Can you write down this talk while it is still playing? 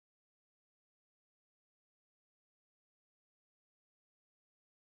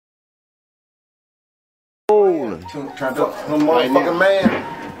Trying to motherfucking man.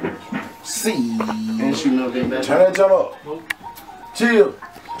 See. And she know that back. Turn that jump up. Chill.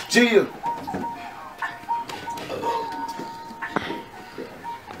 Chill.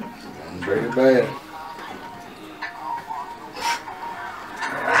 Very bad.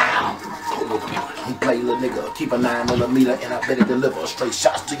 Play little nigga, keep a 9mm and I bet it deliver straight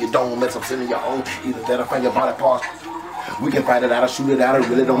shots to your dome, mess up sending your own. Either that or find your body parts. We can fight it out or shoot it out, it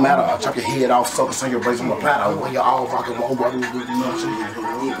really don't matter. I'll chop your head off, sucker, so your brains on the platter. When you're all rockin' roll, call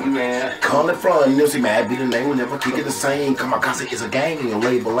it front, Nipsey mad, be the name, we'll never kick it the same. Come on, Kaze is a gang in your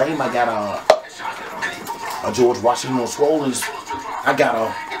label lame. I got a George Washington swollen. I got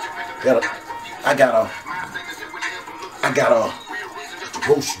a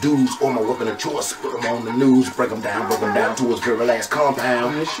roast dudes on my weapon of choice. Put them on the news, break them down to his very last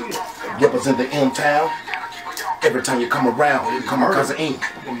compound. Represent the M-Town. Every time you come around, come on, Kaze ain't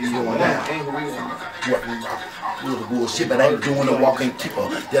going down. What bullshit, but I ain't doing a walking keeper.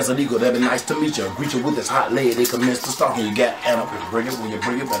 There's a legal that be nice to meet you. Greet you with this hot lead, they commence to stalk and you got and bring it when you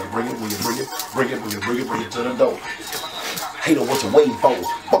bring it, better bring it when you bring it, bring it when you bring it to the door. Hater, what you waiting for?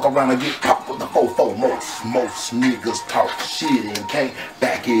 Fuck around and get popped with the 4-4. Most niggas talk shit and can't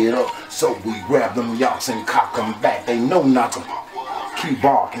back it up. So we grab them yachts and cock them back. They know not to keep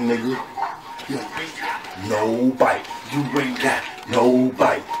barking, nigga. No bite, you ain't got no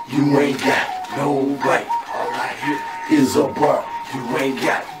bite. You ain't got no bite. All I hear is a bark. You ain't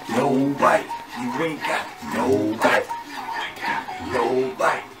got no bite. You ain't got no bite. No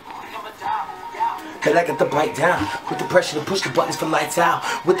bite. Till I got the bite down. With the pressure to push the buttons for lights out.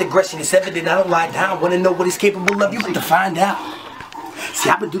 With aggression, it's evident I don't lie down. Wanna know what he's capable of? You got to find out. See,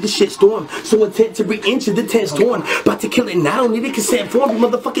 I've been through the shit storm, so intent to re-inch the tent's torn. About to kill it now, don't need a consent form. Be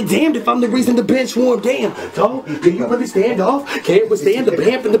motherfucking damned if I'm the reason the bench warm. Damn, dog, do you really stand off? Can't withstand the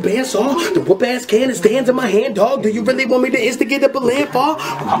band from the bandsaw. The whoop-ass cannon stands in my hand, dog. Do you really want me to instigate up a landfall?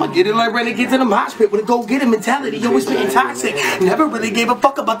 Well, I'ma get it like renegades in a mosh pit with a go-getter mentality. Always been toxic. Never really gave a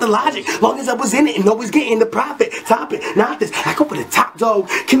fuck about the logic. Long as I was in it and always getting the profit. Top it, not this. I go for the top dog.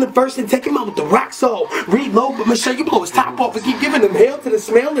 Kill him first and take him out with the rock saw. Reload, but make sure you blow his top off and keep giving him hell to the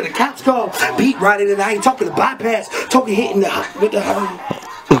smell of the cops call. Beat riding and I ain't talking to bypass. Talking hitting with the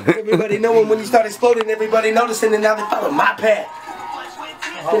everybody knowing when you start exploding, everybody noticing, and now they follow my path.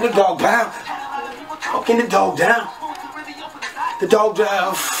 Get the dog down. Walking the dog down. The dog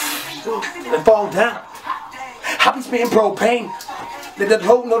down. And fall down. I be spitting propane. Let the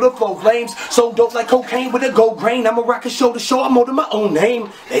whole know the flow flames. So dope like cocaine with a gold grain. I'm a rocket show to show I'm holding my own name.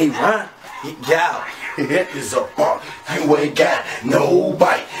 They rhyme. Yeah. It is a bark. You ain't got no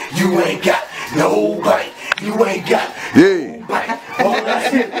bite. You ain't got no bite. You ain't got no bite. All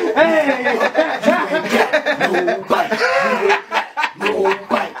that shit. Hey, you ain't got no bite. You ain't got no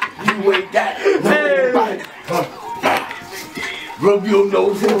bite. You ain't got no bite. Rub your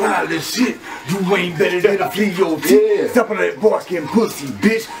nose and all this shit. You ain't better than a flea your teeth. Stop on that barking pussy,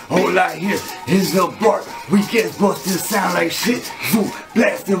 bitch. All I hear is a bark. Weak ass busters sound like shit. Zoo,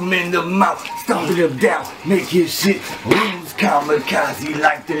 blast him in the mouth, stomping him down, make his shit. Who's kamikaze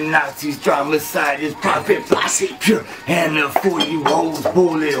like the Nazis? Dramacide his profit posse. Pure and the 40 holes,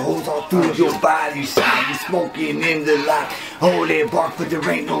 bullet holes all through your body. Shiny smoking in the light. All that bark, but there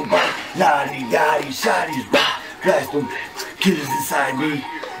ain't no bite. Lottie-dottie, shotties, blast them. Killers inside me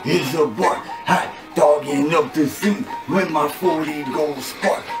is a bark. Hot dogging up the scene when my 40 goes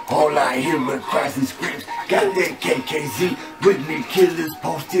spark. All I hear are cries and screams. Got that KKZ with me, killers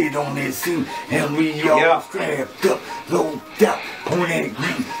posted on that scene, and we all strapped up, low down on that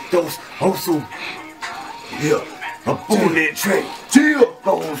green. Those also, up on that track. Chill,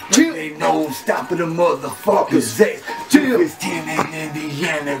 chill. They know stopping the motherfuckers' ass. Chill. It's 10 in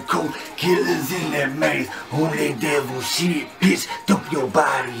Indiana coat, killers in that maze. On that devil shit, bitch, dump your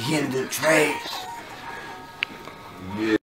body in the trash.